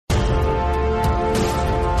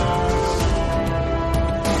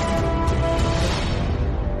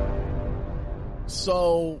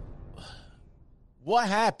So, what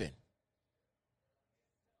happened?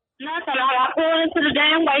 Nothing. I pulled into the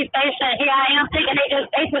damn way station. Here I am thinking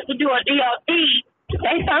they supposed to do a DOT.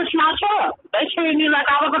 They searched my truck. They treated me like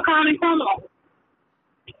I was a common criminal.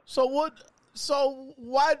 So what? So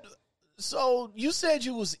what? So you said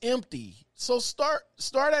you was empty. So start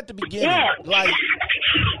at the beginning. Yeah. Like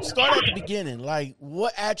start at the beginning. Like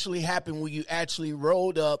what actually happened when you actually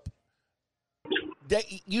rolled up? That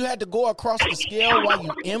you had to go across the scale while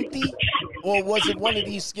you empty, or was it one of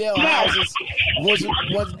these scale houses? Was it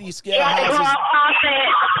one of these scale houses?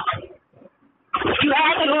 You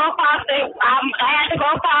had to go across it. I had to go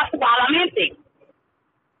across it while I'm empty.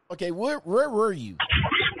 Okay, where were you?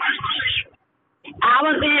 I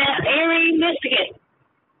was in Erie, Michigan.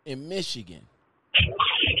 In Michigan.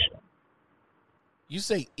 You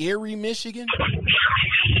say Erie, Michigan?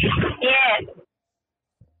 Yes.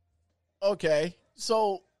 Okay,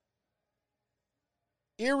 so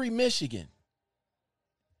Erie, Michigan.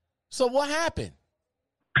 So what happened?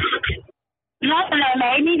 Nothing. They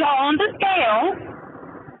made me go on the scale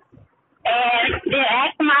and then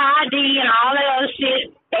ask my ID and all that other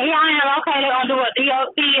shit. Here I am, okay, they're going to do a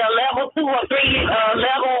DOT, a level 2 or 3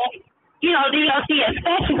 level, DOT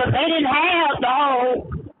inspection, but they didn't have the whole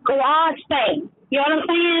garage thing. You know what I'm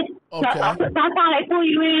saying? Okay. Sometimes they pull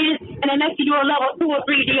you in and they make you do a level 2 or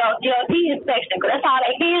 3 DOT inspection, because that's all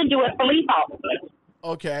they can do as police officers.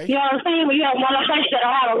 Okay. You know what I'm saying? When you have one place that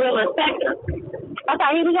don't have a real inspector. Okay,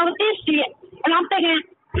 here we go with this shit. And I'm thinking,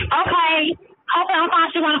 okay, hopefully I'm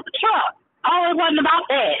fine, she wants the truck. Oh, it wasn't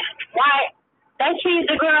about that, right? They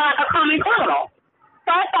treated the girl like a common criminal.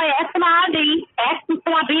 First, I asked for my ID, asked them for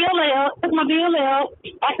my BLL, took my BLL,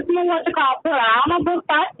 asked them what to call, put out my book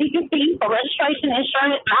by CQC for registration,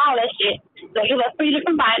 insurance, and all that shit. So give us 3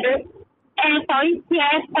 different binders. And so he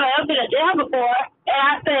asked if I've been in jail before, and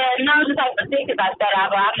I said, no, just like for tickets. I said, I've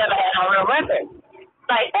never had no real record.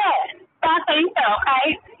 Like that. So I said, he said,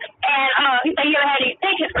 okay. And he said, you ever had any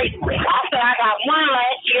tickets recently? I said, I got one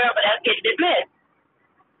last year, but that's getting dismissed.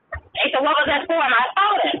 He said, what was that for? And I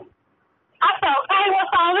told him. I said, okay,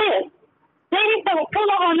 what's all this? Then he said, well, pull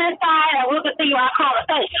up on this side and we'll continue our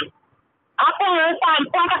conversation. I pulled on this side and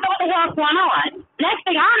I said, what the hell's going on? Next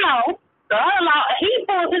thing I know, the other law, he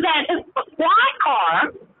pulls his ass his squad car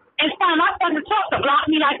in front of my fucking truck to block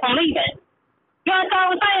me like from leaving. You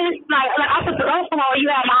understand what I'm saying? Like I said, go somewhere where you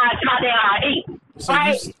have my damn ID. So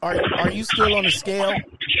right? Are you still on the scale?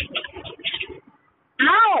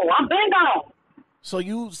 No, I'm been gone. So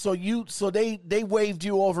they waved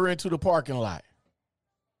you over into the parking lot.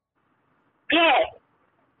 Yes.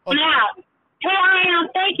 Okay. Now, here I am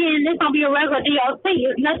thinking this gonna be a regular DOC.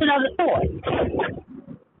 It's nothing of the sort.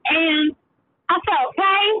 And I said,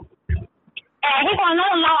 okay. And he got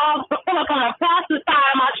another law officer pull up on the passenger side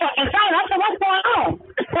of my truck and say, I said, what's going on?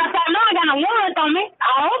 So I said, no, I got no warrants on me.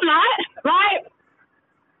 I hope not. Right?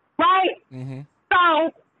 Right? Mm-hmm. So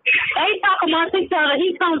they talk amongst each other.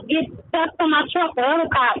 He comes get steps on my truck, the other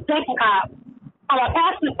cop, second cop, on my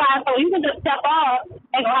passenger side, so you can just step off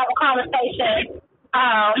and go have a conversation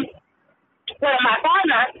with my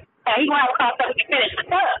partner, and he gonna have a conversation to finish the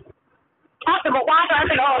stuff. I said, but why do I have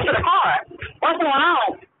to go to the car? What's going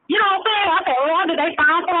on? You know what I'm saying? I said, well, did they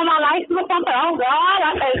find some of my license or something? Oh, God.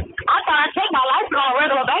 I said, I thought I checked my license on a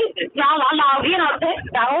regular basis. I log in on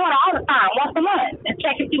Texas. I order all the time, once a month, and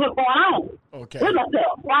check and see what's going on. Okay. With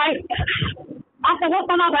myself, right? I said,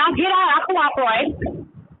 what's going on? But I get out, I cooperate.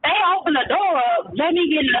 They open the door up, let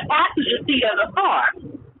me get in the passenger seat of the car,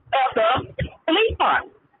 of the police car.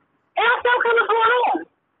 And I said, what's going on?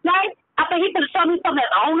 Right? I said, he could have shown me something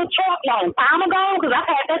that's on the truck a long time ago, because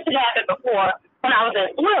I've had that shit happen before when I was in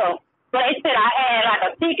Swift. But they said I had like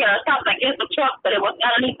a ticket or something against the truck, but it was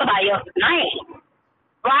underneath somebody else's name.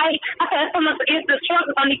 Right? I said, something against the truck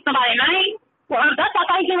is underneath somebody's name? Well, that's what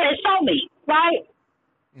they get ready to show me. Right?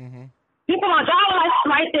 Mm-hmm. He put my driver's license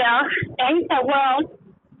right there, and he said, well,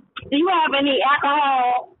 do you have any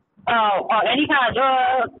alcohol or any kind of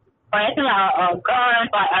drugs or anything like guns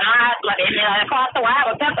or a knife? Like, if I said, well, I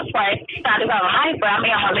have a pepper spray, I do have a knife, but I'm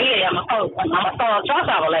a lady, I'm a truck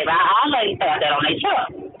driver lady. All ladies have that on their truck,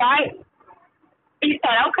 right? He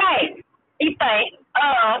said, okay. He said,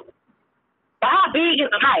 well, how big is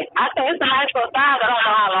the knife? I said, it's a knife for size. I don't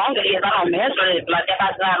know how long it is. I don't measure it. Like, if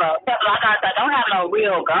I have a pepper, like I said, I don't have no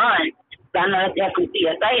real gun. I know that's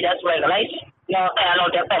FCCSA, that's regulation. You know what I'm saying? I know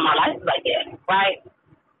they'll pay my license like that, right?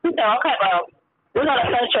 He said, okay, well, we're going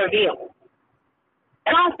to search your vehicle.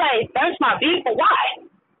 And I say, search my vehicle? Why?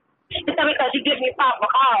 He said, because you give me proper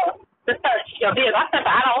call to search your vehicle. I said,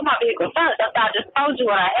 but I don't want my vehicle searched. That's why I just told you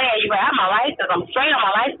what I had. You have my license. I'm straight on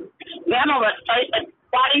my liceness. You have my registration.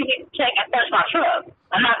 Why do you need to check and search my truck?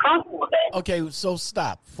 I'm not comfortable with that. Okay, so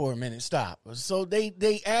stop for a minute. Stop. So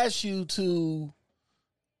they ask you to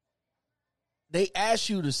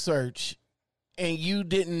search, and you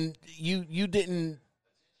didn't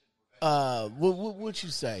what you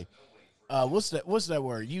say? What's that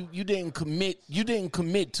word? You didn't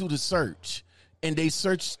commit to the search, and they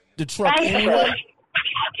searched the truck anyway.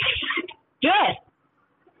 Yes.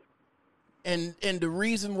 And the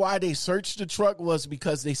reason why they searched the truck was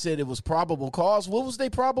because they said it was probable cause. What was their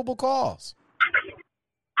probable cause?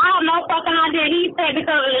 I have no fucking idea. He said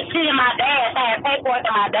because of the shit in my dad's, I had paperwork in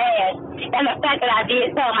my dad's, and the fact that I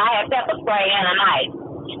did tell him I had pepper spray and a knife.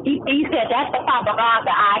 He said that's the probable cause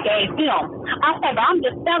that I gave him. I said, but I'm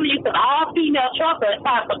just telling you because all female truckers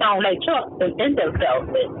have to on their trucks to defend themselves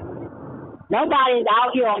with. Nobody's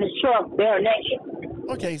out here on this truck bare naked.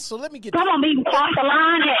 Okay, so let me get. Some of them even cross the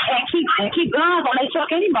line and keep guns on their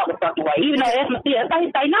truck any motherfucking way, even though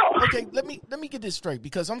SMCSA say no. Okay, let me get this straight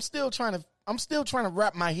because I'm still trying to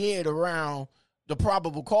wrap my head around the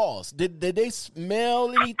probable cause. Did they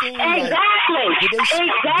smell anything? Exactly. Did they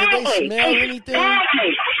smell anything?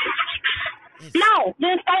 Exactly. No,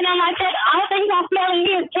 didn't say nothing like that. I don't think he's gonna smell any of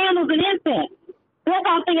his candles and incense. That's the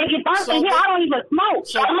only thing they get burnt in here. I don't even smoke.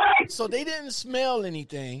 So they didn't smell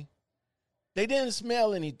anything. They didn't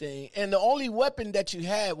smell anything, and the only weapon that you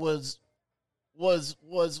had was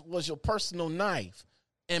your personal knife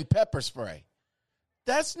and pepper spray.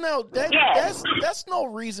 That's no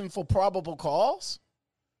reason for probable cause.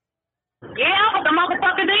 Yeah, but the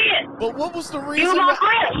motherfucker did. But what was the reason?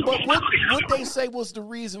 But what they say was the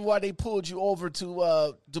reason why they pulled you over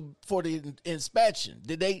for the inspection?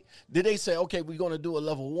 Did they say, okay, we're going to do a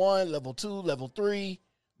level 1, level 2, level 3?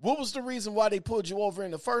 What was the reason why they pulled you over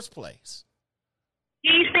in the first place?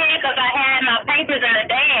 He said because I had my papers in the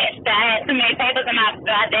dash. I had too many papers in my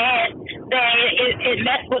dash that it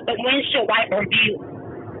messed with the windshield wiper view.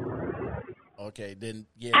 Okay, then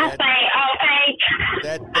yeah. I say okay.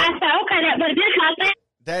 But this is my thing.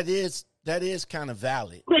 That is kind of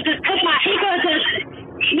valid. He is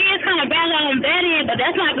kind of valid on that end, but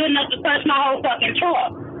that's not good enough to search my whole fucking truck.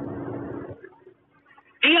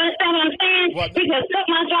 Do you understand what I'm saying? He just took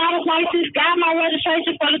my driver's license, got my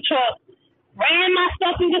registration for the truck, ran my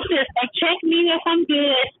stuff in the system, checked me if I'm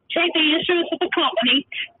good, checked the insurance with the company,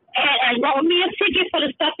 and wrote me a ticket for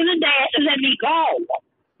the stuff in the dash and let me go.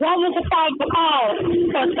 What was the probable cause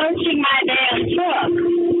for searching my damn truck?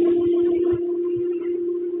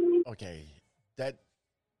 Okay,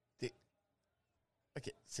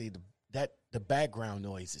 see the background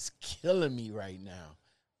noise is killing me right now.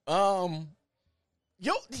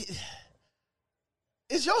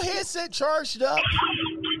 Is your headset charged up? It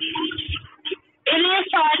is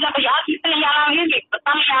charged up, but y'all keep saying y'all don't hear me. But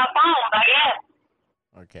some of y'all phones, I guess.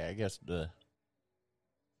 Okay, I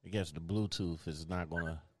guess the Bluetooth is not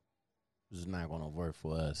gonna work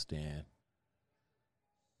for us then.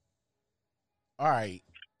 All right.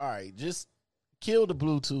 Just kill the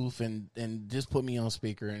Bluetooth and just put me on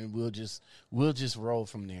speaker, and we'll just roll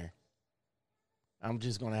from there. I'm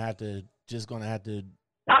just gonna have to. Okay.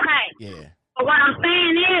 Yeah. But what I'm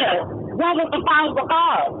saying is, what was the probable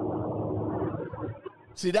cause?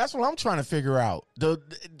 See, that's what I'm trying to figure out.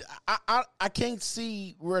 I can't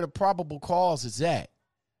see where the probable cause is at.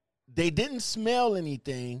 They didn't smell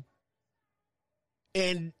anything,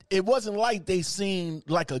 and it wasn't like they seen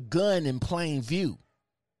like a gun in plain view.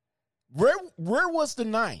 Where was the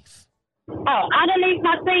knife? Oh, underneath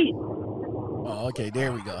my seat. Oh, okay,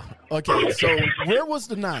 there we go. Okay, so where was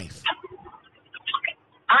the knife?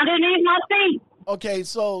 Underneath my seat. Okay,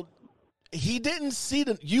 so he didn't see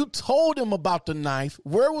you told him about the knife.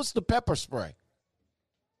 Where was the pepper spray?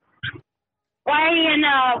 Right in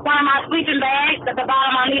one of my sleeping bags at the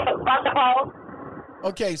bottom underneath the bucket hole.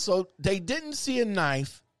 Okay, so they didn't see a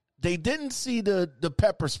knife. They didn't see the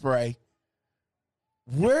pepper spray.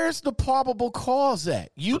 Where's the probable cause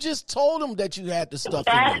at? You just told them that you had the stuff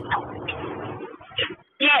in there.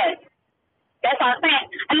 Yes. That's what I'm saying.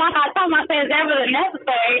 And like I told him, I said, is that really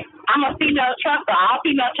necessary? I'm a female trucker. All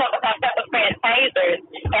female truckers have pepper spray and tasers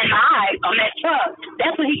and knives on that truck.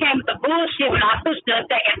 That's when he came with the bullshit when I pushed the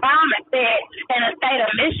second time and said, in the state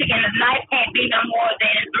of Michigan, the knife can't be no more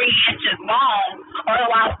than 3 inches long, or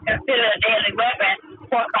otherwise considered a deadly weapon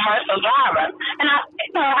for commercial drivers. And I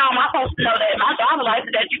said, how am I supposed to know that my driver's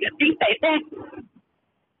license that you can see say Texas?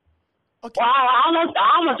 Okay. Well,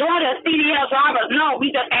 all majority of CDL drivers know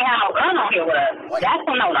we just can't have no gun on here with us. That's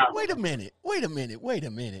a no-no. Wait a minute.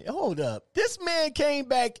 Hold up. This man came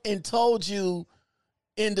back and told you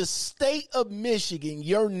in the state of Michigan,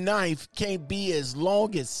 your knife can't be as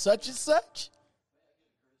long as such and such?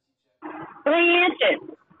 The 3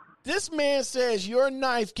 inches. This man says your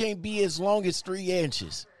knife can't be as long as 3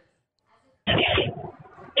 inches.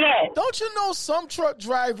 Yes. Don't you know some truck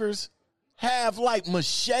drivers have like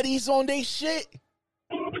machetes on their shit?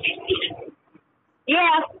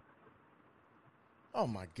 Yeah. Oh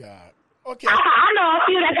my God. Okay. I know a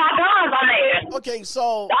few that got guns on there. Okay,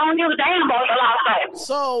 so I don't give a damn about the law.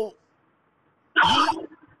 So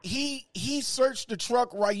he searched the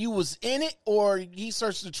truck while you was in it, or he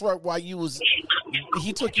searched the truck while he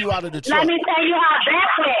took you out of the truck? Let me tell you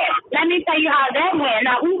how that went.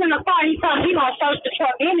 Now, we was in the car. He told me he gonna search the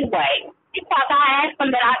truck anyway. Because I asked him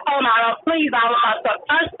that I told him, please, I want my truck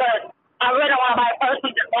searched, but I really don't want my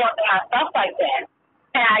person just going through my stuff like that.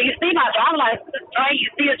 And you see my driver's license is straight. You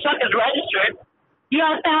see the truck is registered. You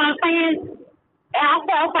understand what I'm saying? And I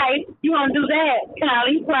said, okay, you want to do that? Can I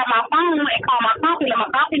at least grab my phone and call my company, let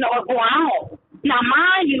my company know what's going on? Now,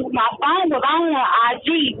 mind you, my phone was on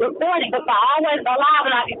IG recording because I always go live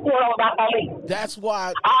when I get pulled over by police. That's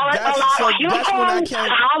why. That's when I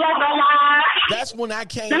came. I always go live. That's when I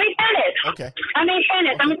came. Let me finish. Okay. Let me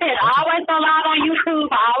finish. Okay. I always go live on YouTube.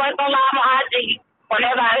 I always go live on IG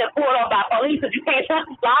whenever I get pulled over by police because you can't trust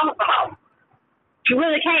these law enforcement. You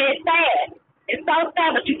really can't. It's sad. It's so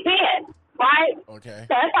sad, but you can't. Right? Okay.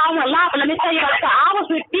 So that's why I went live. But let me tell you, I was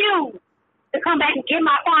refused to come back and get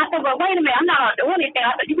my phone. I said, well, wait a minute, I'm not going to do anything.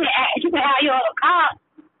 I said, you can have your other car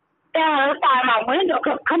down on the side of my window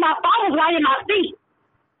because my phone was right in my seat.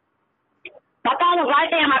 My phone was right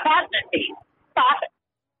there in my passenger seat. So I said,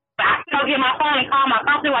 I can go get my phone and call my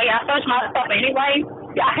company while y'all search my stuff anyway.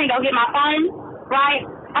 Y'all can't go get my phone, right?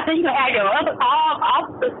 I said, you can have your other car.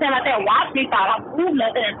 Officers stand out there and watch me so I don't move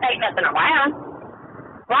nothing and take nothing around.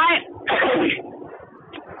 Right?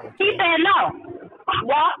 He said no.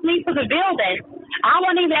 Walk me to the building. I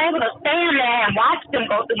wasn't even able to stand there and watch them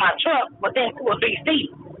go through my truck within 2 or 3 feet.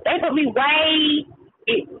 They put me way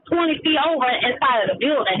 20 feet over inside of the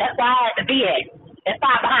building. That's why I had to be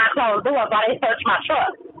inside behind closed doors while they searched my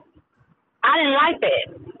truck. I didn't like that,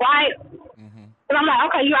 right? Because I'm like,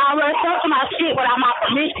 okay, you already searching my shit without my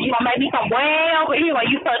permission. You gonna make me come way over here while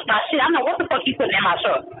you search my shit. I know what the fuck you putting in my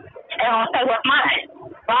truck. And I'm gonna say what's mine,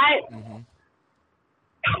 right?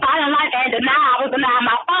 I didn't like that. And now I was denying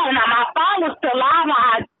my phone. Now my phone was still live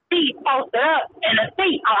on IG, posted up in the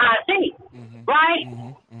seat on IG, right?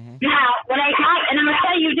 Now when they got, and I'm gonna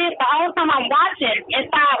tell you this, the whole time I'm watching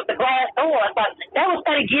inside with the glass doors, but they was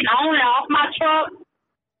started getting on and off my truck.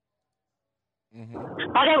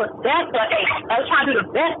 Oh, they was desperate. They was trying to do the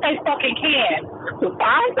best they fucking can to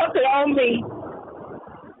find something on me.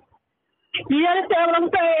 You understand what I'm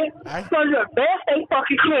saying? So the best they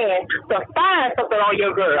fucking can to find something on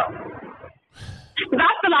your girl. Because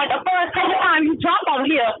I feel like the first time you jump on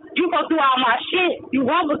here, you go through all my shit, you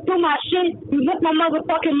rumble through my shit, you lift my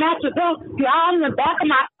motherfucking mattress up, you all in the back of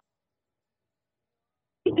my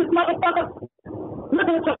this motherfucker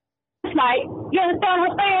looking at your like, you understand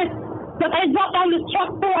what I'm saying? But they jumped on this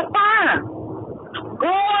truck 4 times.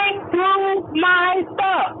 Going through my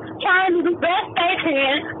stuff, trying to do the best they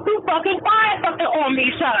can to fucking find something on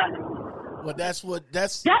me, son. Well, that's when the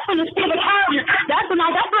stupid happened. That's when I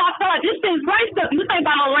feel like this thing's racist. This ain't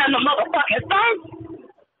about no random motherfucking search.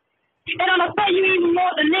 And I'm gonna tell you even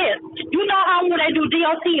more than this. You know how when they do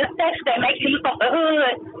DOT inspection, they make you look up the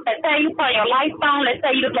hood, they tell you turn your lights on, they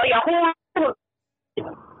tell you to blow your horn.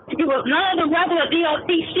 It was none of the regular DOT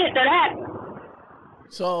shit that happened.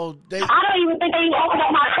 So I don't even think they even opened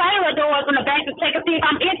up my trailer doors in the back to check and see if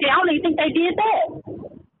I'm empty. I don't even think they did that.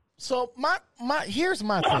 So here's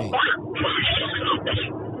my thing.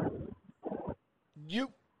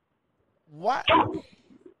 What?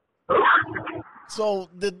 So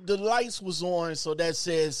the lights was on, so that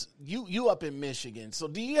says you up in Michigan. So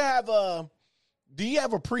do you have a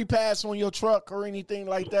pre-pass on your truck or anything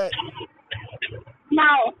like that?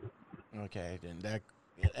 No. Okay, then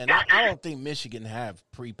I don't think Michigan have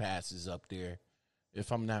pre-passes up there,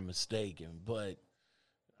 if I'm not mistaken. But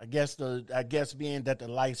I guess being that the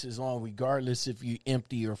lights is on, regardless if you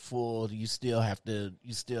empty or full, you still have to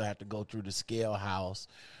go through the scale house.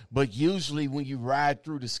 But usually when you ride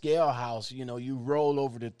through the scale house, you know, you roll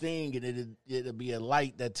over the thing and it'll be a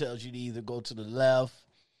light that tells you to either go to the left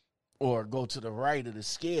or go to the right of the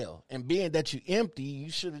scale. And being that you empty,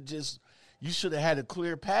 you should have had a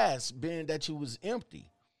clear pass, being that you was empty.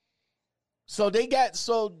 So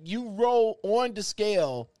you roll on the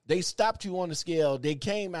scale. They stopped you on the scale. They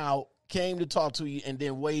came to talk to you, and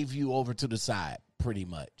then wave you over to the side, pretty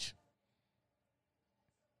much.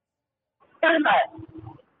 Pretty much.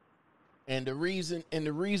 And the reason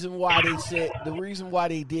why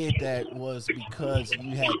they did that was because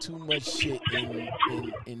you had too much shit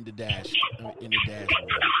in the dashboard.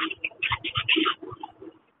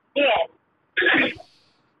 Yeah.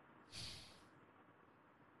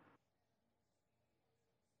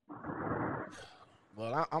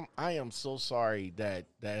 Well, I am so sorry that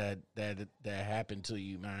happened to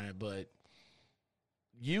you, man. But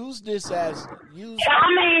use this as use. I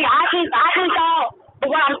mean, I just thought. But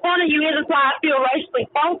what I'm telling you is why I feel racially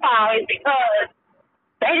profiled is because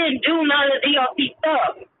they didn't do none of the DOC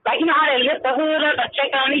stuff. Like, you know how they lift the hood up and check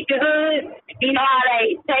underneath your hood? You know how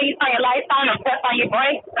they tell you turn your lights on and press on your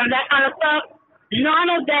brakes and that kind of stuff? None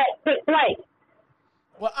of that took place.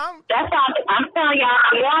 Well, that's why I'm telling y'all,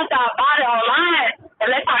 once y'all bought it online, and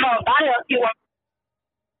let y'all know about it, she was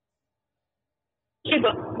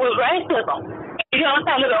racism. You know what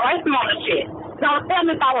I'm saying? With the racism on the shit. Don't tell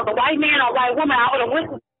me if I was a white man or a white woman, I would have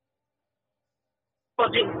whistled.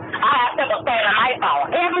 I have pepper spray and a knife on.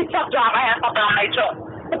 Every truck driver has something on their truck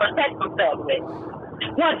to protect themselves with.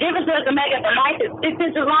 What difference does it make if the knife is 6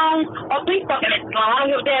 inches long or 3 fucking inches long? I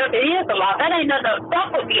don't give a damn if it is a lot. That ain't nothing to fuck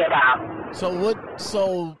with me about. So you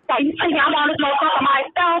think I'm on this motherfucker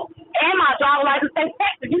myself and my driver license say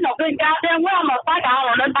Texas. You know good goddamn well I'm a psycho. I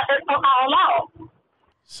don't know nothing about that so-called law.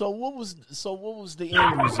 So what was the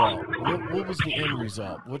end result? What was the end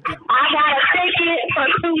result? I got a ticket for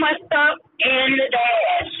too much stuff in the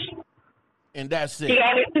dash. And that's it.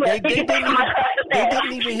 They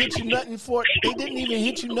didn't even hit you nothing for. They didn't even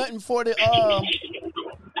hit you nothing for the.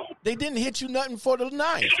 They didn't hit you nothing for the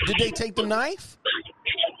knife. Did they take the knife?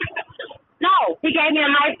 No, he gave me a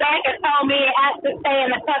knife back and told me it has to stay in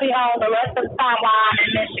the cubby hole the rest of the time while I'm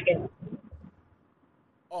in Michigan.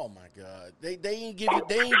 Oh my God! They ain't give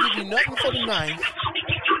you nothing for the knife.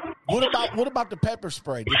 What about the pepper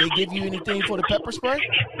spray? Did they give you anything for the pepper spray?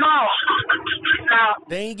 No.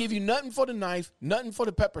 They ain't give you nothing for the knife, nothing for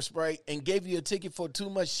the pepper spray, and gave you a ticket for too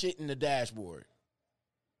much shit in the dashboard.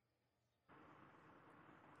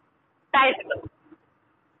 Basically.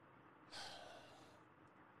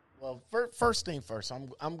 Well, first thing first,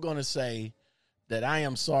 I'm gonna say that I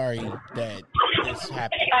am sorry that this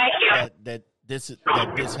happened. That this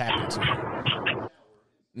happened to you.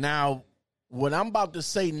 Now, what I'm about to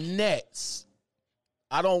say next,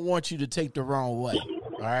 I don't want you to take the wrong way.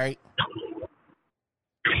 All right.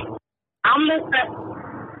 I'm listening.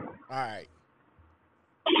 All right.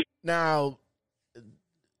 Now,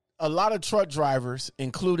 a lot of truck drivers,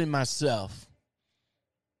 including myself,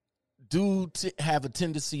 do have a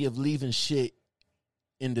tendency of leaving shit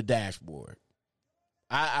in the dashboard.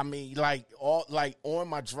 I mean, like on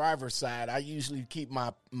my driver's side, I usually keep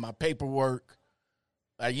my paperwork.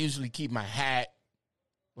 I usually keep my hat,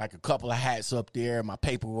 like a couple of hats up there, my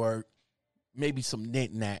paperwork, maybe some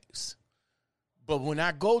knickknacks. But when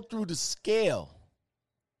I go through the scale,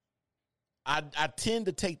 I tend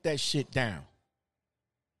to take that shit down.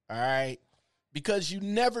 All right? Because you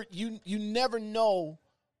never know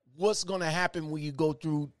what's going to happen when you go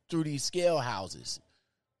through these scale houses.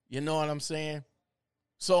 You know what I'm saying?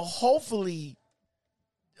 So hopefully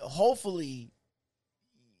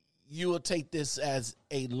you will take this as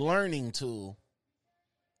a learning tool.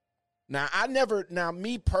 Now,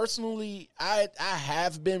 me personally, I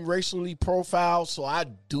have been racially profiled, so I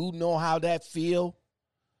do know how that feel.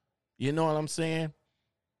 You know what I'm saying?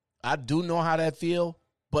 I do know how that feel,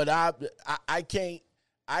 but I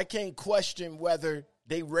can't question whether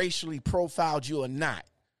they racially profiled you or not.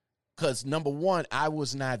 Because number one, I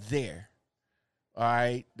was not there. All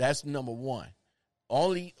right, that's number one.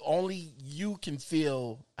 Only you can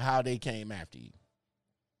feel how they came after you.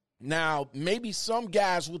 Now, maybe some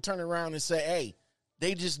guys will turn around and say, "Hey,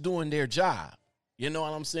 they just doing their job." You know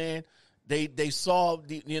what I'm saying? They saw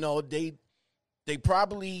they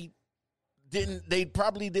probably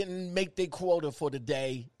didn't make their quota for the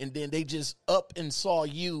day, and then they just up and saw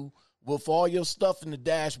you with all your stuff in the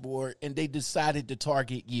dashboard, and they decided to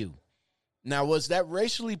target you. Now, was that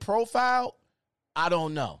racially profiled? I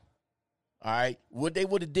don't know. All right. Would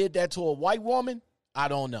have did that to a white woman? I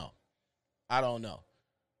don't know.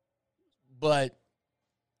 But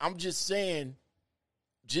I'm just saying,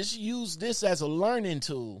 just use this as a learning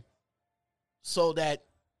tool so that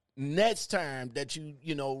next time that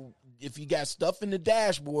you know, if you got stuff in the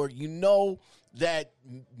dashboard, you know that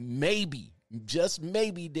maybe, just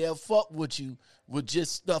maybe they'll fuck with you with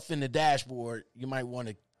just stuff in the dashboard. You might want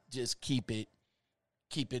to just keep it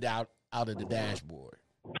out of the dashboard.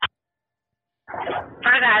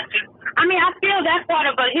 I got you. I mean, I feel that part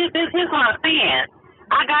of it. Here's what I'm saying.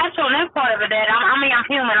 I got you on that part of it. That I'm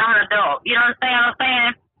human. I'm an adult. You know what I'm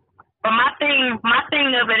saying? But But my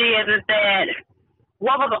thing of it is that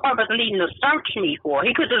what was the purpose of needing to search me for?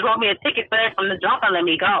 He could just wrote me a ticket for that from the jump and let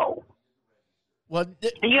me go. Well, do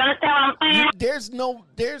you understand what I'm saying?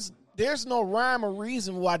 There's no rhyme or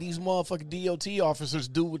reason why these motherfucking DOT officers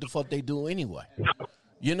do what the fuck they do anyway.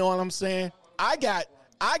 You know what I'm saying? I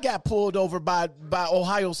got pulled over by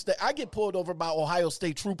Ohio State. I get pulled over by Ohio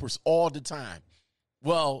State troopers all the time.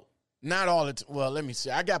 Well, not all the time. Well, let me see.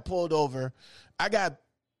 I got pulled over. I got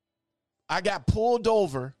pulled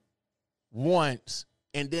over once,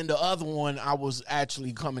 and then the other one I was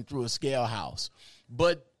actually coming through a scale house.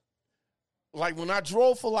 But like when I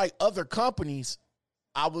drove for like other companies,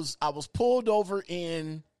 I was pulled over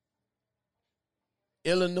in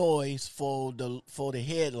Illinois for the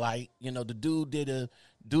headlight. You know, the dude did a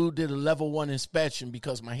level 1 inspection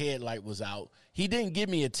because my headlight was out. He didn't give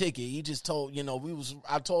me a ticket. He just told,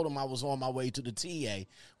 I told him I was on my way to the TA,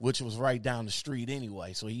 which was right down the street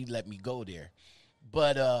anyway. So he let me go there.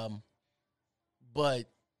 But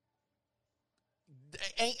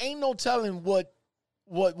ain't no telling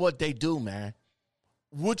what they do, man.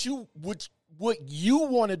 What you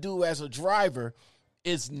want to do as a driver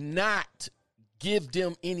is not give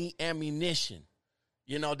them any ammunition.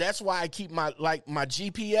 You know, that's why I keep my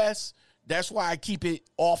GPS, that's why I keep it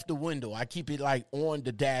off the window. I keep it like on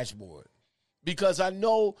the dashboard. Because I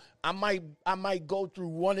know I might go through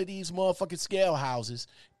one of these motherfucking scale houses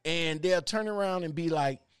and they'll turn around and be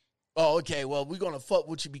like, "Oh, okay, well, we're gonna fuck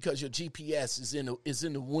with you because your GPS is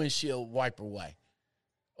in the windshield wiper way."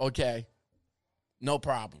 Okay. No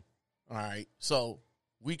problem. All right. So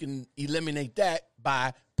we can eliminate that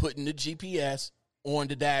by putting the GPS on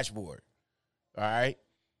the dashboard. All right.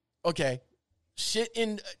 Okay.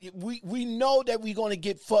 We know that we're going to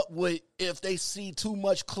get fucked with if they see too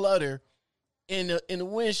much clutter in the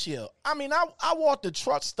windshield. I mean, I walk the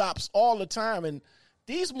truck stops all the time, and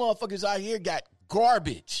these motherfuckers out here got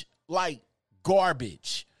garbage, like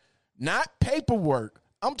garbage, not paperwork.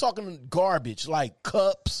 I'm talking garbage, like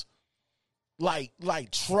cups, like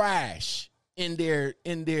trash on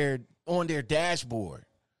their dashboard.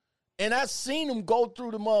 And I seen them go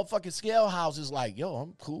through the motherfucking scale houses like, "Yo,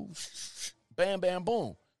 I'm cool." Bam, bam,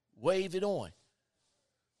 boom. Wave it on.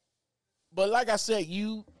 But like I said,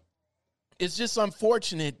 it's just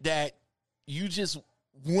unfortunate that you just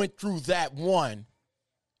went through that one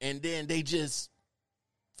and then they just,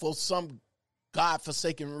 for some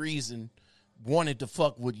godforsaken reason, wanted to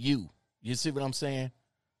fuck with you. You see what I'm saying?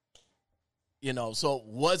 You know, so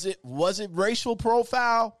was it racial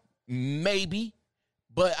profile? Maybe.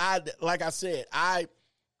 But like I said, I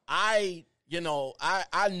know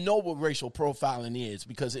what racial profiling is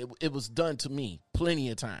because it was done to me plenty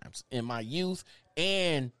of times in my youth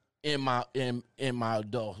and in my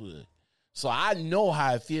adulthood. So I know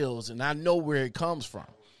how it feels and I know where it comes from.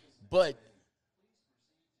 But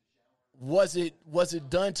was it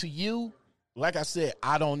done to you? Like I said,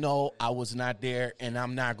 I don't know. I was not there, and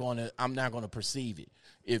I'm not gonna perceive it.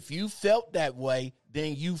 If you felt that way,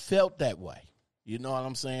 then you felt that way. You know what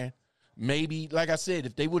I'm saying? Maybe, like I said,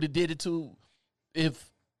 if they would have did it to the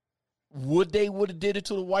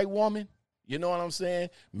white woman, you know what I'm saying?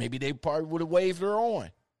 Maybe they probably would have waved her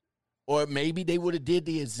on. Or maybe they would have did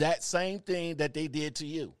the exact same thing that they did to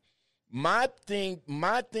you. My thing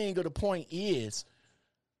of the point is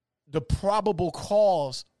the probable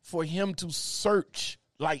cause for him to search,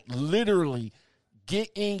 like literally get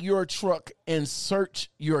in your truck and search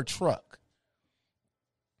your truck.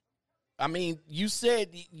 I mean, you said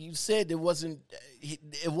it wasn't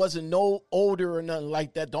no odor or nothing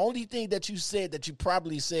like that. The only thing that you said that you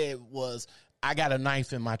probably said was, "I got a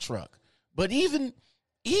knife in my truck." But even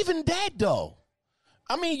that though,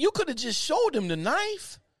 I mean, you could have just showed him the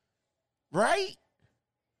knife, right?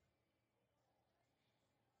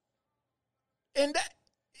 And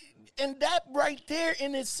that right there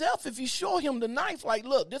in itself, if you show him the knife, like,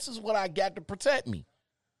 "Look, this is what I got to protect me."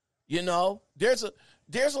 You know,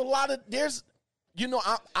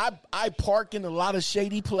 I park in a lot of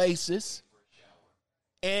shady places,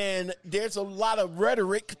 and there's a lot of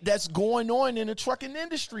rhetoric that's going on in the trucking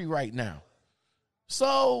industry right now.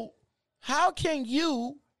 So how can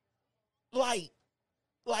you really,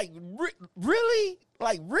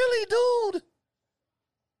 dude?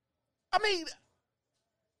 I mean,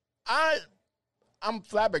 I'm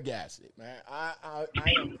flabbergasted, man. I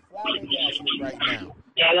am flabbergasted right now.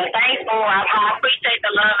 Yeah, well, thanks for. I appreciate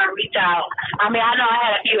the love and reach out. I mean, I know I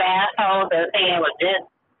had a few assholes that saying, "Well, just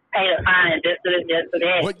pay the fine and just do this, just do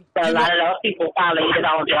that." But a lot of those people probably either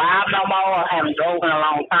don't drive no more or haven't drove in a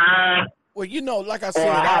long time. Well, like I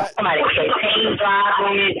said, somebody 18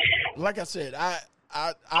 driving. Like I said,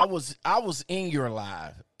 I was in your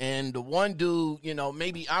live, And the one dude, you know,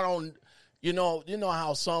 maybe I don't, you know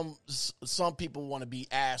how some people want to be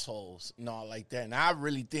assholes and all like that. And I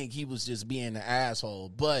really think he was just being an asshole.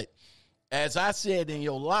 But as I said in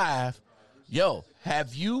your live, yo,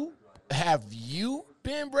 have you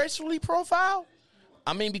been racially profiled?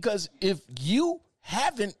 I mean, because if you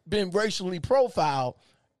haven't been racially profiled,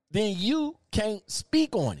 then you can't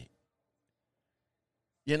speak on it.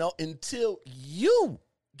 You know, until you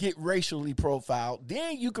get racially profiled,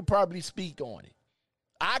 then you could probably speak on it.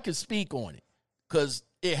 I could speak on it because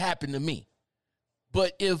it happened to me.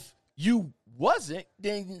 But if you wasn't,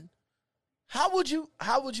 then how would you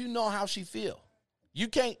know how she feel? You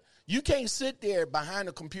can't sit there behind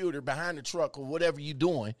the computer, behind the truck, or whatever you're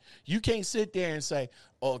doing. You can't sit there and say,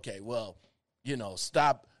 okay, well, you know,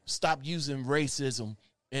 stop using racism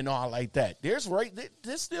and all like that. There's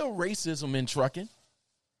still racism in trucking.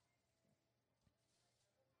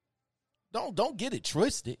 Don't get it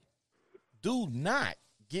twisted. Do not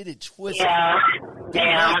get it twisted. Do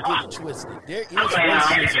not get it twisted. There is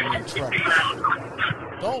racism in trucking.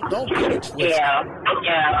 Don't get it twisted.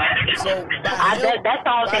 So that's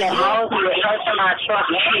all thing that holds me with touching my truck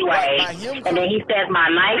anyway. And then he says my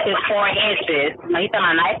knife is 4 inches. He said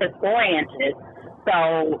my knife is 4 inches.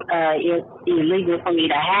 So it's illegal for me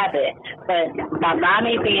to have it. But by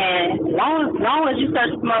me being, long as you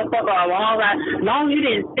search the motherfucker, or long as you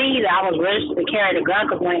didn't see that I was registered to carry the gun,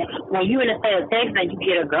 because when you in the state of Texas and you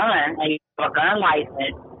get a gun, and you have a gun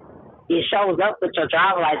license, it shows up with your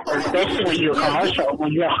driver license, especially when you're commercial,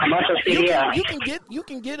 when you're a commercial CDL. You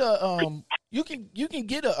can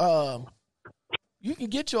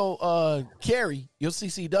get your carry, your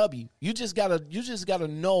CCW. You just gotta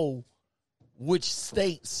know which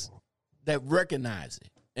states that recognize it.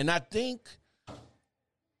 And I think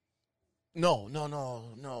no.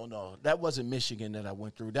 That wasn't Michigan that I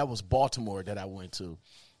went through. That was Baltimore that I went to.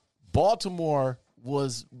 Baltimore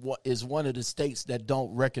is one of the states that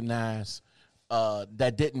don't recognize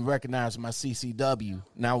that didn't recognize my CCW.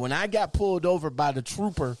 Now, when I got pulled over by the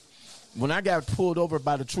trooper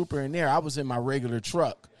in there, I was in my regular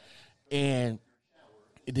truck, and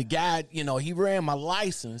the guy, you know, he ran my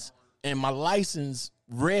license, and my license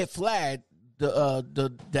red flagged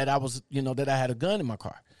that I was, you know, that I had a gun in my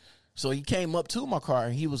car. So he came up to my car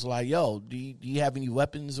and he was like, "Yo, do you have any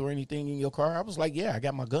weapons or anything in your car?" I was like, "Yeah, I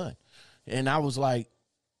got my gun." And I was like,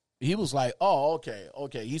 he was like, "Oh,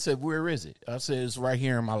 okay." He said, "Where is it?" I said, "It's right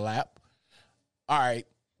here in my lap." All right.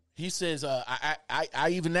 He says, I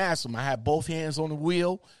even asked him. I had both hands on the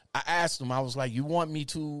wheel. I asked him, I was like, "You want me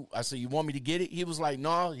to?" I said, "You want me to get it?" He was like,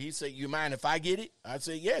 "No." He said, "You mind if I get it?" I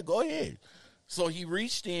said, "Yeah, go ahead." So he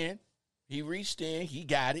reached in, he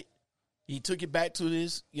got it. He took it back to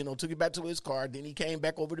his car. Then he came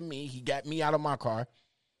back over to me. He got me out of my car.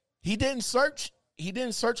 He didn't search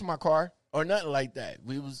my car or nothing like that.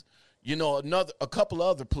 We was, you know, a couple of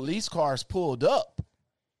other police cars pulled up.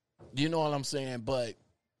 You know what I'm saying?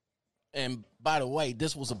 And by the way,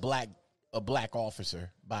 this was a black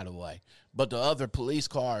officer, by the way. But the other police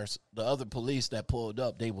that pulled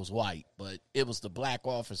up, they was white. But it was the black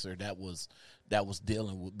officer that was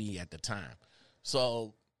dealing with me at the time.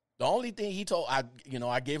 So the only thing he told, I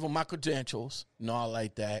gave him my credentials and all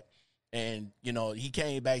like that. And, you know, he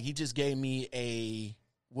came back. He just gave me a,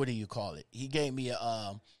 what do you call it? He gave me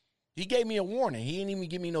a warning. He didn't even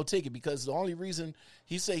give me no ticket, because the only reason,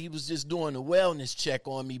 he said he was just doing a wellness check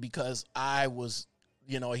on me because I was,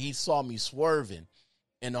 you know, he saw me swerving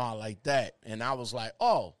and all like that. And I was like,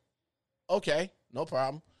 "Oh, okay, no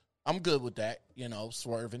problem. I'm good with that, you know,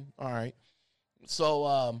 swerving. All right."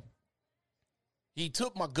 So he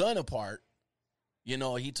took my gun apart. You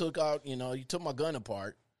know, he took my gun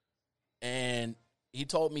apart, and he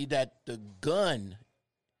told me that the gun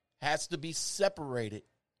has to be separated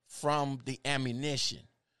from the ammunition.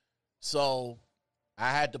 So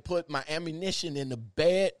I had to put my ammunition in the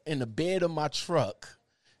bed of my truck,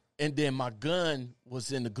 and then my gun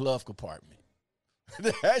was in the glove compartment.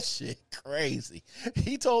 That shit crazy.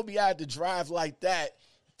 He told me I had to drive like that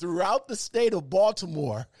throughout the state of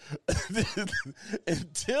Baltimore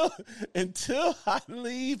until I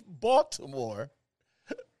leave Baltimore.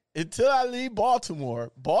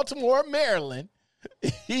 Baltimore, Maryland.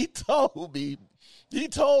 He told me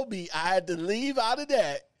I had to leave out of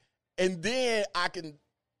that, and then I can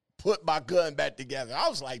put my gun back together. I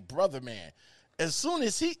was like, "Brother, man, as soon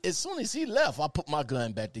as he left, I put my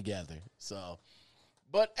gun back together." So,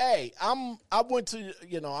 but hey, I'm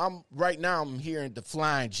right now I'm here at the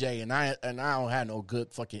Flying J, and I don't have no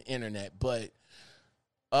good fucking internet, but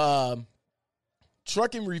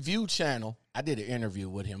Trucking Review channel I did an interview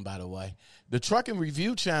with him, by the way. The Trucking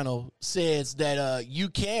Review channel says that you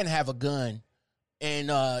can have a gun,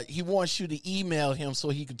 and he wants you to email him so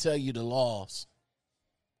he can tell you the laws.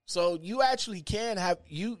 So you actually can have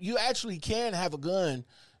you actually can have a gun.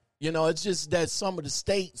 You know, it's just that some of the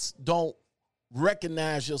states don't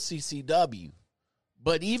recognize your CCW.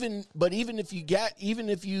 But even if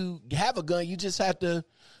you have a gun, you just have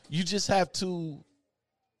to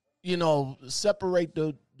you know, separate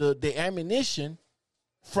the ammunition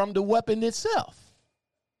from the weapon itself.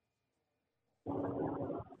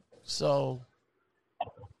 So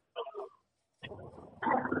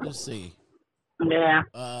let's see. Yeah.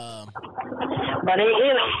 But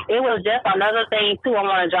it was just another thing too. I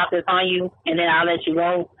want to drop this on you, and then I'll let you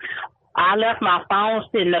go. I left my phone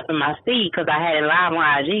sitting up in my seat because I had it live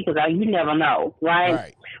on IG because you never know,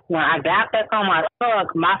 right? When I got back on my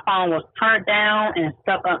truck, my phone was turned down and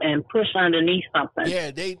stuck up and pushed underneath something.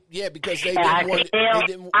 Because they didn't want it.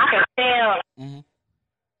 I could tell. Mm-hmm.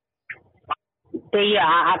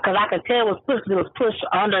 Because I could tell it was pushed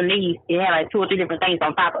underneath. It had like 2 or 3 different things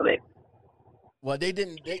on top of it. Well, they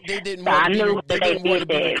didn't want to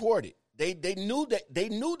be recorded. They knew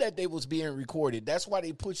that they was being recorded. That's why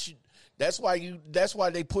they pushed you. That's why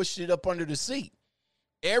they pushed it up under the seat.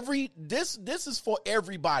 This is for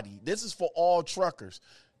everybody. This is for all truckers.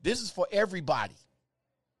 This is for everybody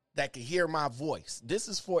that can hear my voice. This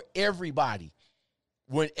is for everybody.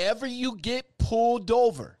 Whenever you get pulled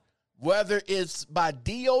over, whether it's by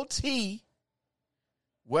DOT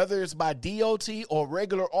or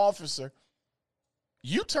regular officer,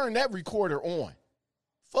 you turn that recorder on.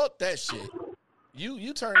 Fuck that shit.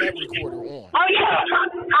 You turn that recorder on. Oh yeah,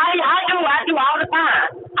 I do all the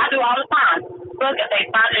time. Look, if they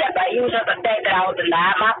find it, but it was just the fact that I was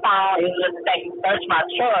denied my phone. It was just the fact you searched my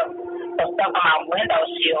truck for stuff on my window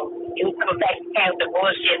shield. It was the fact you came with the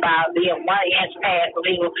bullshit about being 1 inch past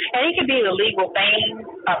illegal, and it could be a legal thing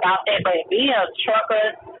about that. But being a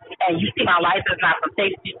trucker and you see my license not from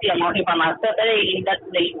Texas, you see I'm on here by myself. That ain't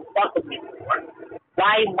nothing that you fuck with me for.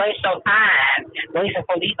 Why even waste your time, wasting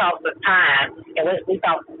police officers' time, and waste police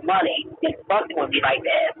officers' money, and fucking with me like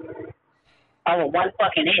that? Over 1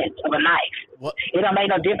 fucking inch of a knife. What? It don't make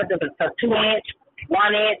no difference if it's a 2 inch,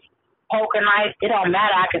 1 inch, poker knife. It don't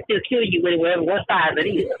matter. I can still kill you with whatever what size it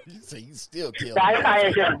is. So you still kill me. So I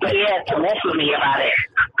decided to just BS to mess with me about it.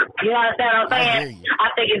 You understand what I'm saying? I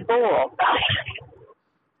think it's bull.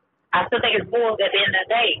 I still think it's bull at the end of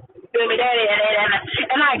the day. You feel me, Daddy?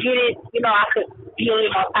 And I get it. You know, I could be a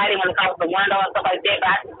little more tighty when it comes to the window and stuff like that, but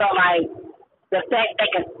I just felt like the fact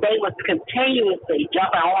they was continuously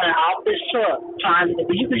jumping on and off this truck trying to,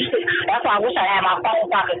 that's why I wish I had my phone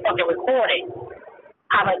so I could fucking record it.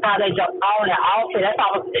 How many times they jumped on and off it. That's why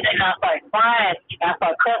I was sitting there and I started crying and I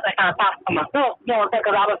started cussing, kind of talking to myself, you know what I'm saying?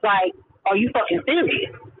 Because I was like, are you fucking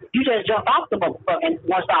serious? You just jumped off the motherfucking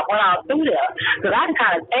once I went out through there. Because I can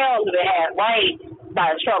kind of tell that they had way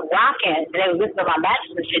by the truck rocking and they were listening to my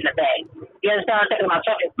mattress and shit in the bag. You understand what I'm saying? My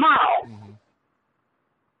truck is small. Mm-hmm.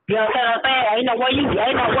 You know what I'm saying? Ain't no way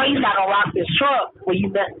you not gonna rock this truck when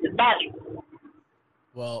you mess with this mattress.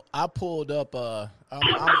 Well, I pulled up.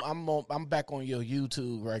 I'm back on your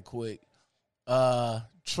YouTube right quick.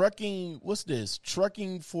 Trucking. What's this?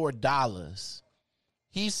 Trucking for $.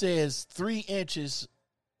 He says 3 inches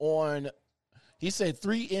on. He said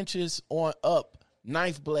 3 inches on up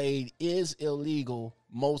knife blade is illegal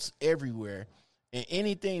most everywhere, and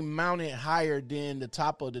anything mounted higher than the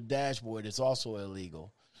top of the dashboard is also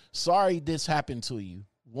illegal. Sorry this happened to you.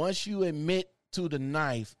 Once you admit to the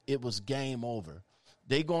knife, it was game over.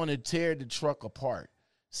 They going to tear the truck apart.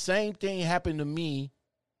 Same thing happened to me,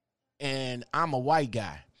 and I'm a white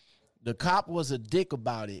guy. The cop was a dick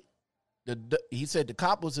about it. He said the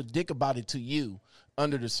cop was a dick about it to you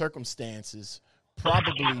under the circumstances,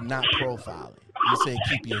 probably not profiling. He said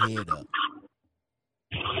keep your head up.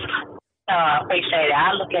 Appreciate it.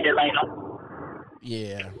 I'll look at it later.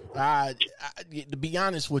 Yeah, to be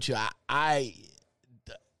honest with you, I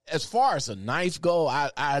as far as a knife go,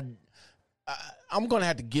 I'm gonna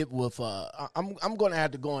have to get with I'm gonna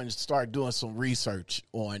have to go and start doing some research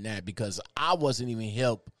on that because I wasn't even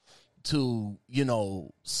hip to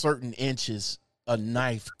certain inches a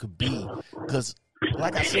knife could be because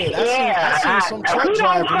like I said, I seen some truck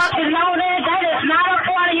drivers. You don't fucking know that is not a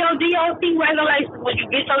part of your DOT regulations when you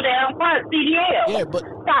get your damn front CDL. Yeah, but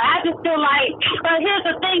so I just feel like, but here's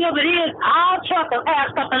the thing of it is, all truckers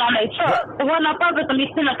have something on their truck. It wasn't no purpose of me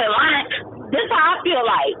sitting up there lying. This is how I feel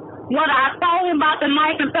like. Whether I told him about the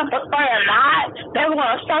knife and pepper spray or not, they were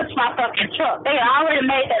going to search my fucking truck. They already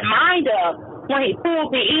made that mind up when he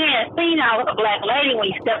pulled me in, seen I was a black lady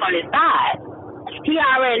when he stepped on his side. He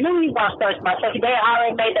already knew he was going to search my truck. They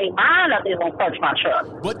already made their mind up they was going to search my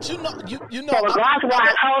truck. But you know. So regardless of what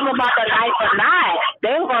I told them about the knife or not,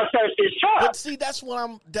 they were going to search his truck. But see, that's what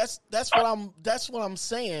I'm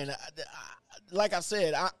saying. Like I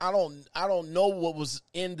said, I don't know what was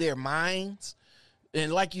in their minds,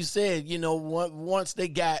 and like you said, you know, once they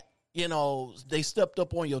got, you know, they stepped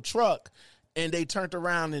up on your truck, and they turned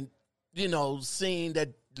around and, you know, seeing that,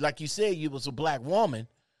 like you said, you was a black woman.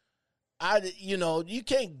 You know, you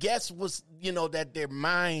can't guess what's, you know, that their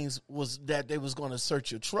minds was that they was going to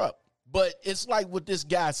search your truck. But it's like what this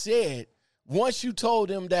guy said. Once you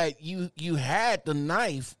told him that you had the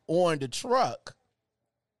knife on the truck,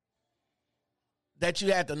 then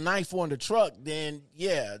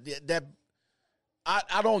yeah, that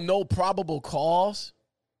I don't know probable cause.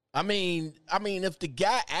 I mean, if the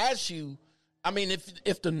guy asked you, I mean,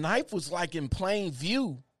 if the knife was like in plain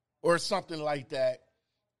view or something like that.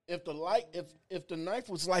 If the knife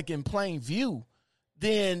was like in plain view,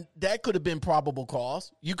 then that could have been probable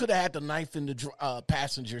cause. You could have had the knife in the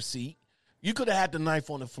passenger seat. You could have had the knife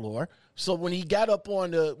on the floor. So when he got up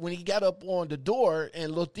on the door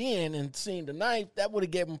and looked in and seen the knife, that would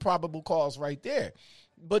have given him probable cause right there.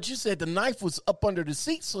 But you said the knife was up under the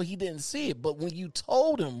seat, so he didn't see it. But when you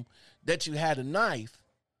told him that you had a knife,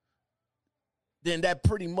 then that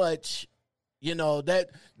pretty much, you know, that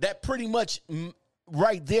pretty much.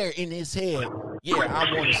 Right there in his head, yeah, I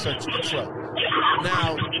want to search the truck.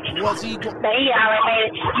 Now, was he? But he already made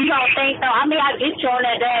it. You don't think so? I mean, I get you on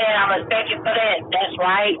that day, and I respect you for that. That's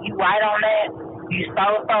right. You right on that. You so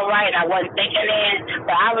right. I wasn't thinking then,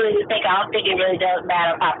 but I really think I don't think it really does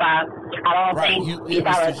matter, Papa. I don't think if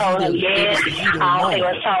I would told him yes, I don't think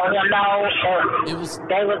I told him no. They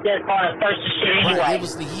was just going to search the shit anyway. Right, it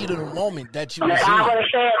was the heat of the moment that you. If I would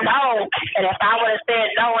have said no, and if I would have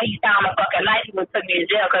said no, and he found a fucking knife, he would have took me to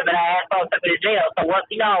jail because an asshole took me to jail. So once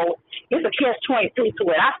you know, it's a catch-22 to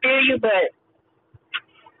it. I feel you, but.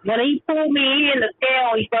 When he pulled me in the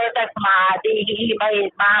scale, he first asked for my ID. He made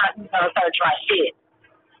his mind. He's gonna search my shit.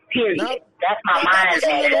 Period. Now, that's my mind.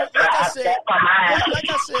 That's my mind. Like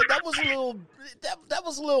I said, that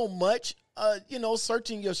was a little much. You know,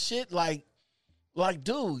 searching your shit like,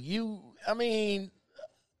 dude, you. I mean,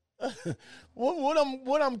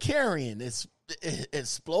 what I'm carrying is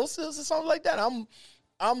explosives or something like that. I'm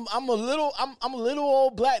a little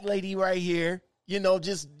old black lady right here. You know,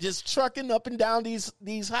 just trucking up and down these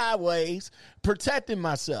highways, protecting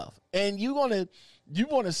myself. And you want to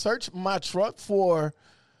search my truck for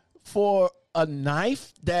a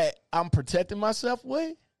knife that I'm protecting myself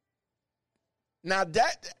with? Now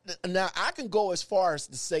I can go as far as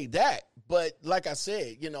to say that, but like I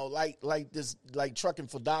said, you know, like Trucking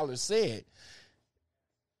for Dollars said,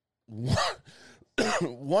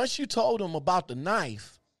 once you told him about the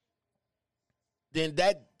knife, then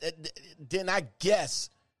I guess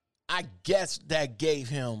that gave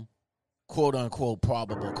him quote unquote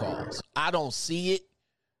probable cause. I don't see it.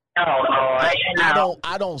 I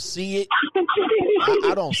don't see it.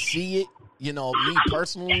 I don't see it. You know, me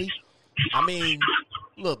personally. I mean,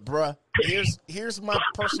 look, bruh. Here's my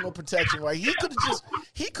personal protection. Right? He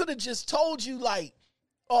could have just told you like,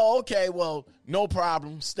 oh, okay, well, no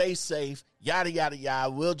problem. Stay safe. Yada yada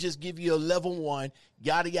yada. We'll just give you a level 1.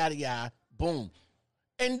 Yada yada yada. Boom.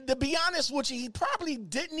 And to be honest with you, he probably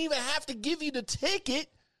didn't even have to give you the ticket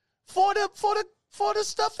for the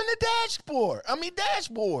stuff in the dashboard.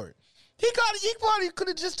 Dashboard. He probably could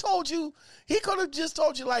have just told you. He could have just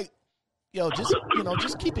told you like, yo, just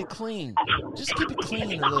keep it clean. Just keep it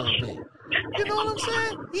clean a little bit. You know what I'm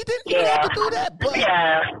saying? He didn't even have to do that, but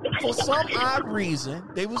for some odd reason,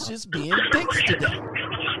 they was just being dicks today.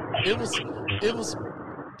 It was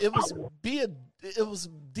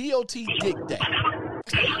DOT Dick Day.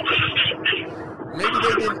 Maybe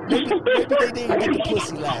they didn't get the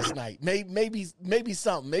pussy last night. Maybe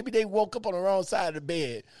something. Maybe they woke up on the wrong side of the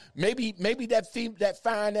bed. Maybe that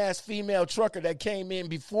fine ass female trucker that came in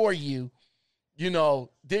before you, you know,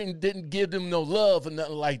 didn't give them no love or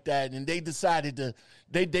nothing like that, and they decided to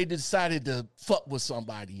fuck with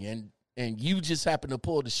somebody, and you just happened to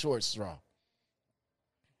pull the short straw.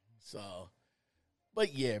 So.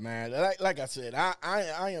 But yeah, man, like I said,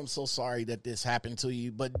 I am so sorry that this happened to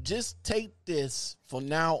you, but just take this from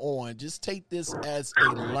now on. Just take this as a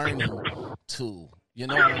learning tool. You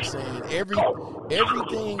know what I'm saying?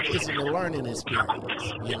 Everything is a learning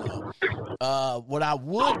experience, you know. What I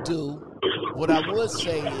would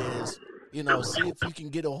say is, you know, see if you can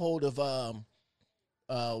get a hold of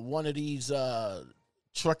one of these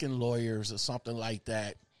trucking lawyers or something like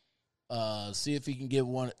that. See if you can get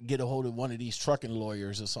a hold of one of these trucking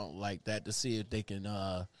lawyers or something like that to see if they can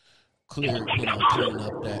clean up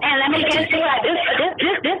that. And let me get you like this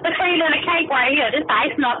the cream in the cake right here. This the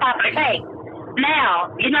icing on top of the cake.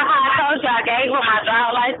 Now, you know how I told you I gave him my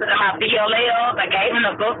driver's license and my BLLs. I gave him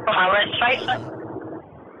the book for my registration.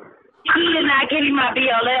 He did not give me my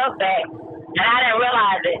BLLs back, and I didn't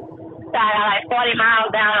realize it. So I got like 40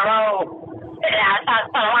 miles down the road, and I started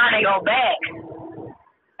to turn around and go back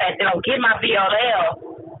and get my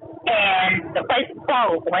BLL. And the place is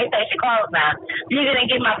closed. The way station closed now. Nigga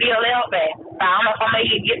didn't get my BLL back. So I don't know if I'm going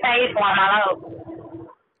to get paid for my load.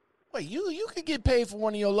 Wait, you could get paid for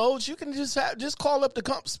one of your loads. You can just call up the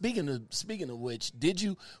company. Speaking of which,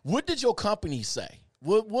 what did your company say?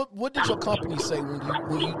 What did your company say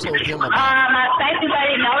when you told them about it? My safety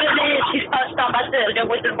lady noticed it. She touched on my sister,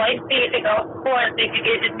 which is wait to see if it goes forward and see if you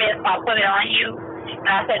get dismissed. I'll put it on you. And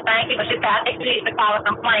I said thank you, but she said I think you need to file a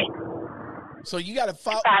complaint. So you got to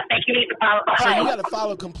file. I think you need to file a complaint. So you got to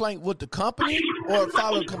file a complaint with the company, or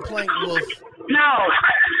file a complaint with? No,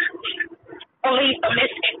 police of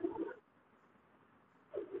Michigan.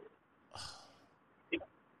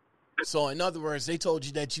 So in other words, they told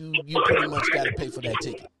you that you pretty much got to pay for that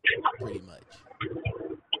ticket, pretty much.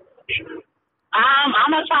 I'm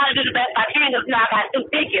gonna try to do the best I can because now I got 2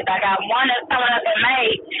 tickets. I got one that's coming up in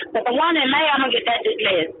May, but the one in May I'm gonna get that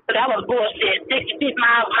dismissed. So that was bullshit. 66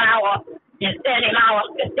 miles an hour and 70 mile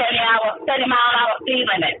an hour speed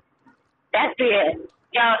limit. That's it.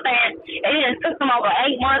 You know what I'm saying? It took them over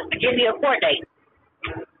 8 months to give me a court date.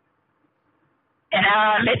 And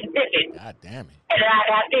Mississippi. God damn it. And then I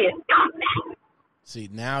got this. See,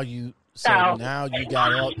 now you got to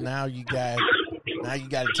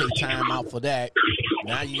take time out for that.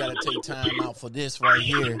 Now you got to take time out for this right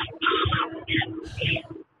here.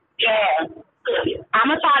 Yeah. I'm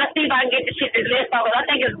going to try to see if I can get the shit dismissed over. I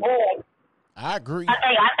think it's bull. I agree.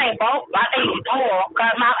 I think both. I think it's bull.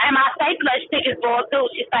 Because my state lady think it's bull too.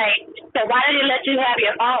 She said, why did he let you have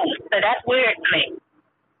your phone? So that's weird to me.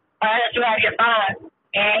 Why did you have your phone?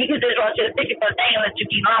 And he could just wrote you a ticket for a thing and let you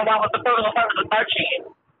keep on. What was the purpose of searching it?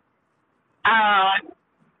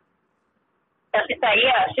 So she said,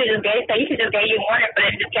 yeah, you should just gave you warning, but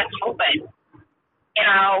it just kept moving. You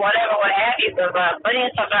know, whatever, what have you. But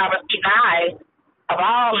in something I was keeping eyes of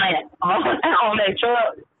all that on their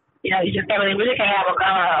truck. You know, you just really can't have a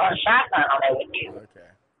gun or a shotgun on there with you.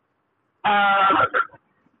 Okay.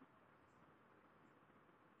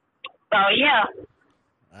 So, yeah.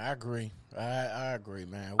 I agree. I agree,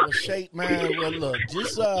 man. Well, Shake, man. Well, look,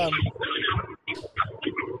 just Oh,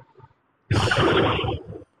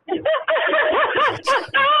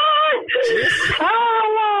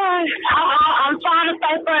 Lord. I'm trying to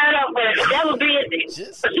stay prayed up, but the devil busy.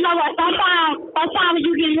 But you know what? Sometimes when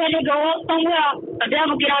you get ready to go up somewhere, the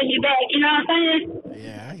devil get on your back. You know what I'm saying?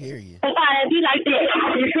 Yeah, I hear you. Sometimes it be like that.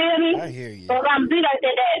 You feel me? I hear you. So I'm be like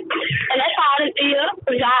that. And that's all it is.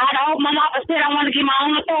 I had to open my mouth and said I want to get my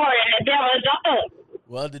own authority, and the devil jumped up.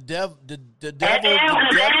 Well,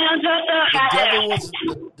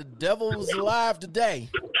 the devil was alive today.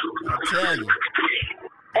 I tell you,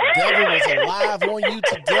 the devil was alive on you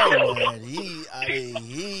today, man.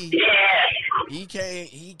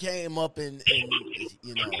 He came up and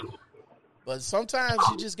you know. But sometimes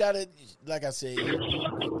you just gotta, like I said,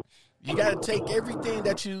 you gotta take everything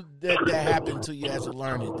that happened to you as a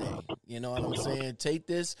learning thing. You know what I'm saying? Take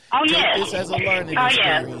this as a learning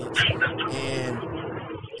experience,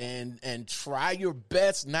 and try your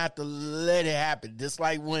best not to let it happen. Just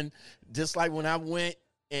like when I went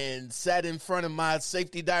and sat in front of my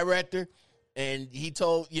safety director, and he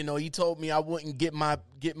told me I wouldn't get my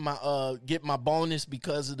bonus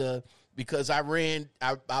because I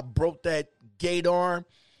broke that gate arm.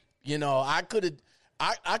 You know, I could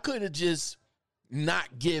have just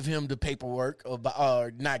not give him the paperwork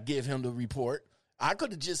or not give him the report. I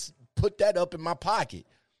could have just put that up in my pocket.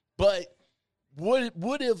 But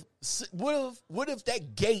what if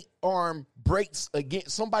that gate arm breaks again?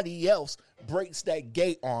 Somebody else breaks that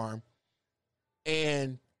gate arm,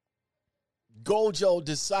 and Gojo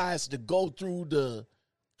decides to go through the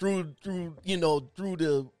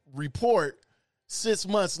report 6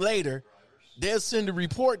 months later. They'll send a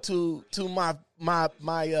report to my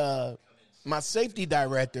safety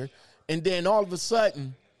director, and then all of a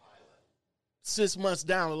sudden, 6 months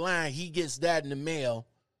down the line, he gets that in the mail.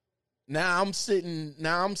 Now I'm sitting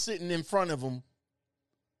in front of him,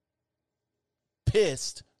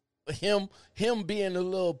 pissed. Him being a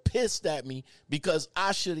little pissed at me because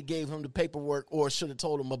I should have gave him the paperwork or should have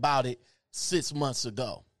told him about it 6 months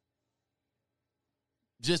ago.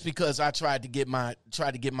 Just because I tried to get my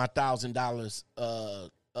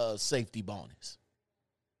 $1,000 safety bonus.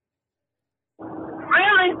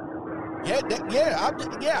 Really?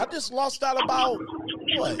 I just lost out about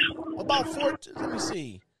what? About four. Let me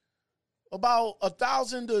see. About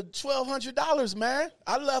 $1,000 to $1,200, man.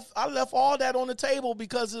 I left all that on the table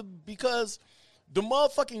because the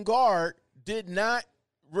motherfucking guard did not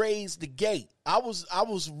raise the gate. I was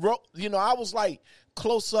like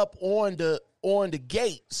close up on the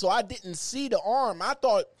gate, so I didn't see the arm. I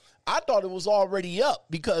thought it was already up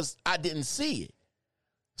because I didn't see it.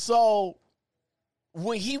 So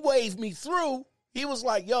when he waved me through, he was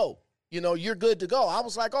like, yo, you're good to go. I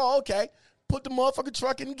was like, oh, okay. Put the motherfucking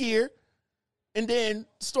truck in gear and then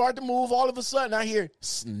start to move. All of a sudden, I hear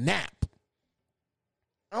snap.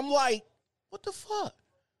 I'm like, what the fuck?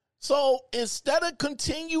 So instead of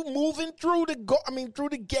continue moving through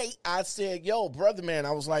the gate, I said, yo, brother, man,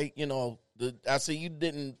 I was like, I said, you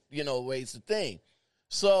didn't, raise the thing.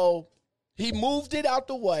 So he moved it out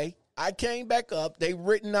the way. I came back up. They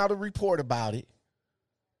written out a report about it.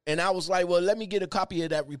 And I was like, well, let me get a copy of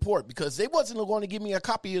that report because they wasn't going to give me a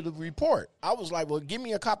copy of the report. I was like, well, give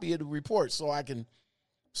me a copy of the report so I can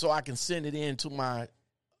send it in to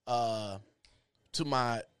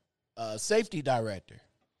my safety director.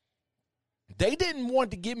 They didn't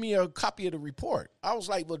want to give me a copy of the report. I was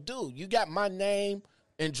like, well, dude, you got my name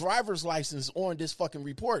and driver's license on this fucking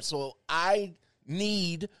report. So I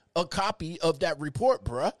need a copy of that report,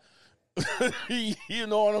 bruh. You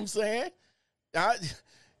know what I'm saying?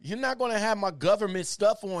 You're not going to have my government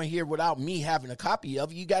stuff on here without me having a copy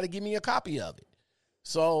of it. You got to give me a copy of it.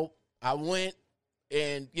 So I went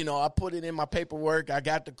and, I put it in my paperwork. I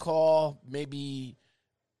got the call. Maybe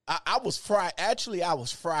I was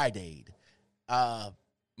Friday'd. My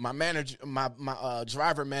manager, my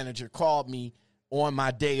driver manager called me on my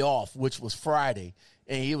day off, which was Friday.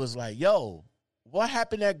 And he was like, yo, what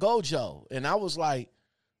happened at Gojo? And I was like,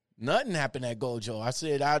 nothing happened at Gojo. I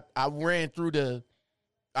said, I ran through the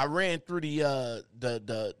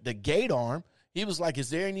gate arm. He was like, is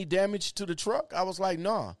there any damage to the truck? I was like,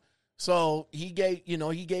 nah. So he gave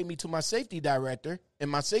me to my safety director, and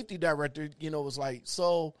my safety director, was like,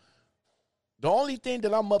 so the only thing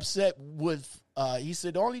that I'm upset with, he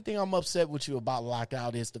said, the only thing I'm upset with you about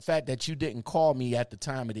Lockout is the fact that you didn't call me at the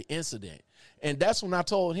time of the incident. And that's when I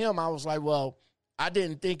told him, I was like, well, I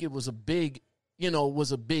didn't think it was a big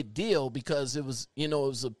deal because it was, it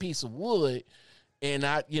was a piece of wood. And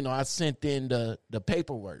I sent in the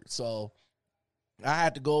paperwork. So I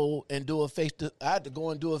had to go and do a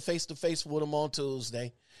face-to-face with him on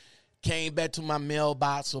Tuesday. Came back to my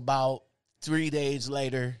mailbox about 3 days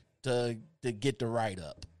later to get the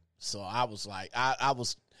write-up. So I was like, I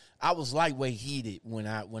was lightweight heated when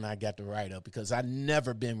I got the write-up because I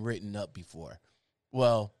never been written up before.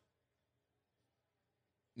 Well,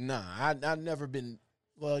 nah, I never been.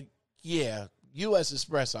 Well, yeah, U.S.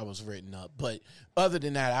 Express I was written up, but other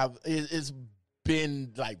than that, it's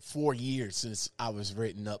been like 4 years since I was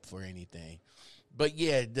written up for anything. But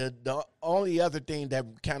yeah, the only other thing that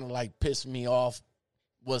kind of like pissed me off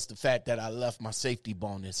was the fact that I left my safety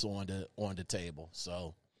bonus on the table.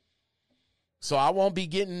 So I won't be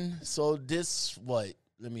getting,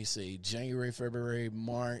 let me see, January, February,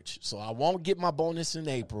 March. So I won't get my bonus in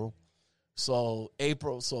April. So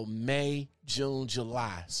May, June,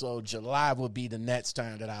 July. So July would be the next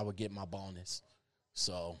time that I would get my bonus.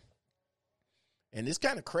 So, and it's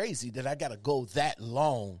kind of crazy that I got to go that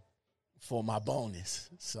long for my bonus.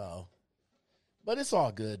 So, but it's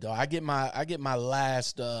all good though. I get my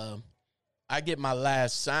last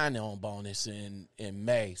sign on bonus in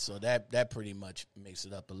May. So that pretty much makes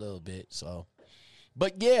it up a little bit. So,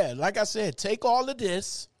 but yeah, like I said, take all of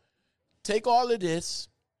this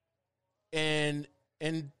and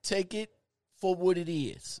take it for what it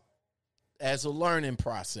is as a learning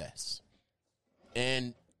process.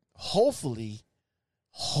 And hopefully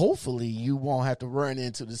you won't have to run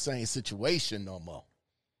into the same situation no more.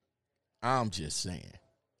 I'm just saying.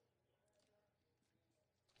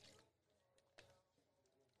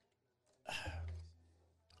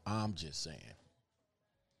 I'm just saying.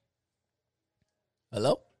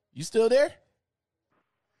 Hello? You still there?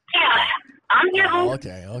 Yeah, I'm here. Oh,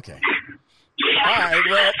 okay. All right,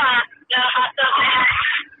 well,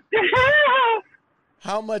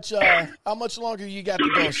 how much longer you got to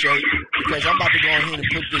go, Shay? Because I'm about to go ahead and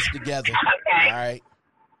put this together. Okay. All right.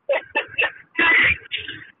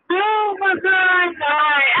 Oh my God! All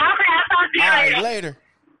right, I'll talk to you All later. right, later.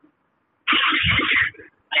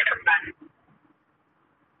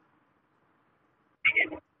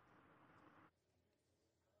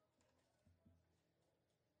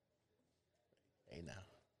 Hey now.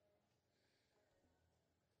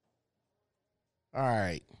 All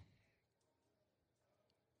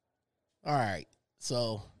right.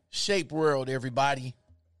 So Shape World, everybody.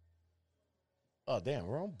 Oh, damn,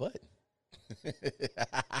 wrong button.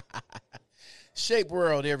 Shape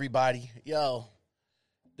World, everybody. Yo,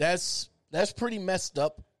 that's pretty messed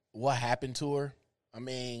up what happened to her. I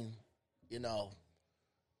mean, you know,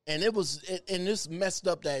 and it's messed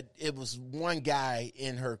up that it was one guy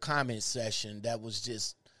in her comment section that was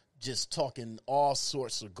just talking all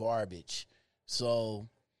sorts of garbage. So,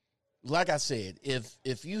 like I said,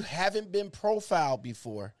 if you haven't been profiled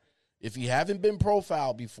before,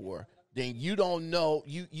 then you don't know,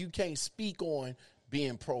 you can't speak on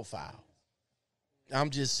being profiled. I'm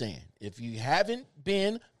just saying, if you haven't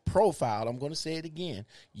been profiled, I'm going to say it again,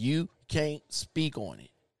 you can't speak on it.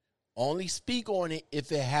 Only speak on it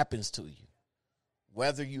if it happens to you.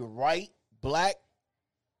 Whether you're white, black,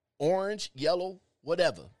 orange, yellow,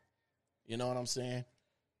 whatever. You know what I'm saying?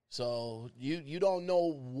 So you don't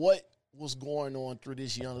know what was going on through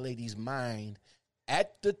this young lady's mind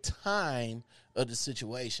at the time of the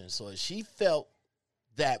situation. So if she felt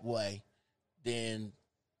that way, then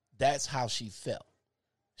that's how she felt.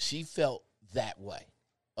 She felt that way.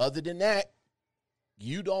 Other than that,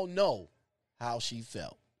 you don't know how she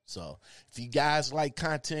felt. So if you guys like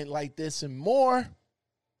content like this and more,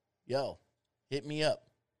 yo, hit me up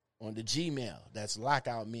on the Gmail. That's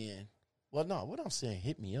Lockout Men. Well, no, what I'm saying,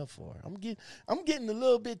 hit me up for. I'm getting a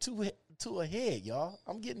little bit too ahead, y'all.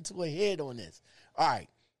 I'm getting too ahead on this. All right.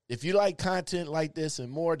 If you like content like this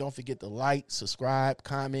and more, don't forget to like, subscribe,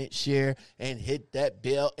 comment, share, and hit that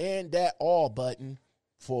bell and that all button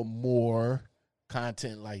for more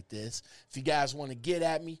content like this. If you guys want to get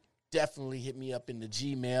at me, definitely hit me up in the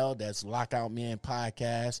Gmail. That's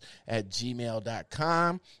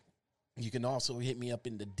lockoutmenpodcast@gmail.com. You can also hit me up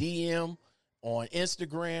in the DM on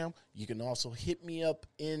Instagram. You can also hit me up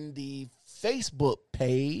in the Facebook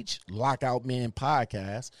page, Lockout Men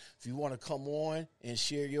Podcast. If you want to come on and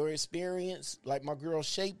share your experience like my girl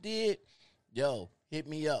Shape did, yo, hit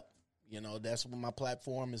me up. You know, that's what my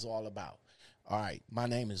platform is all about. All right, my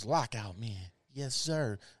name is Lockout Men. Yes,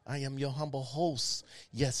 sir. I am your humble host.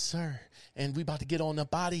 Yes, sir. And we about to get on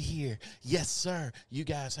up out of here. Yes, sir. You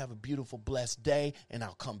guys have a beautiful, blessed day, and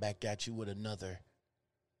I'll come back at you with another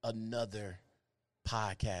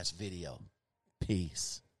podcast video.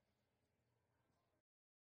 Peace.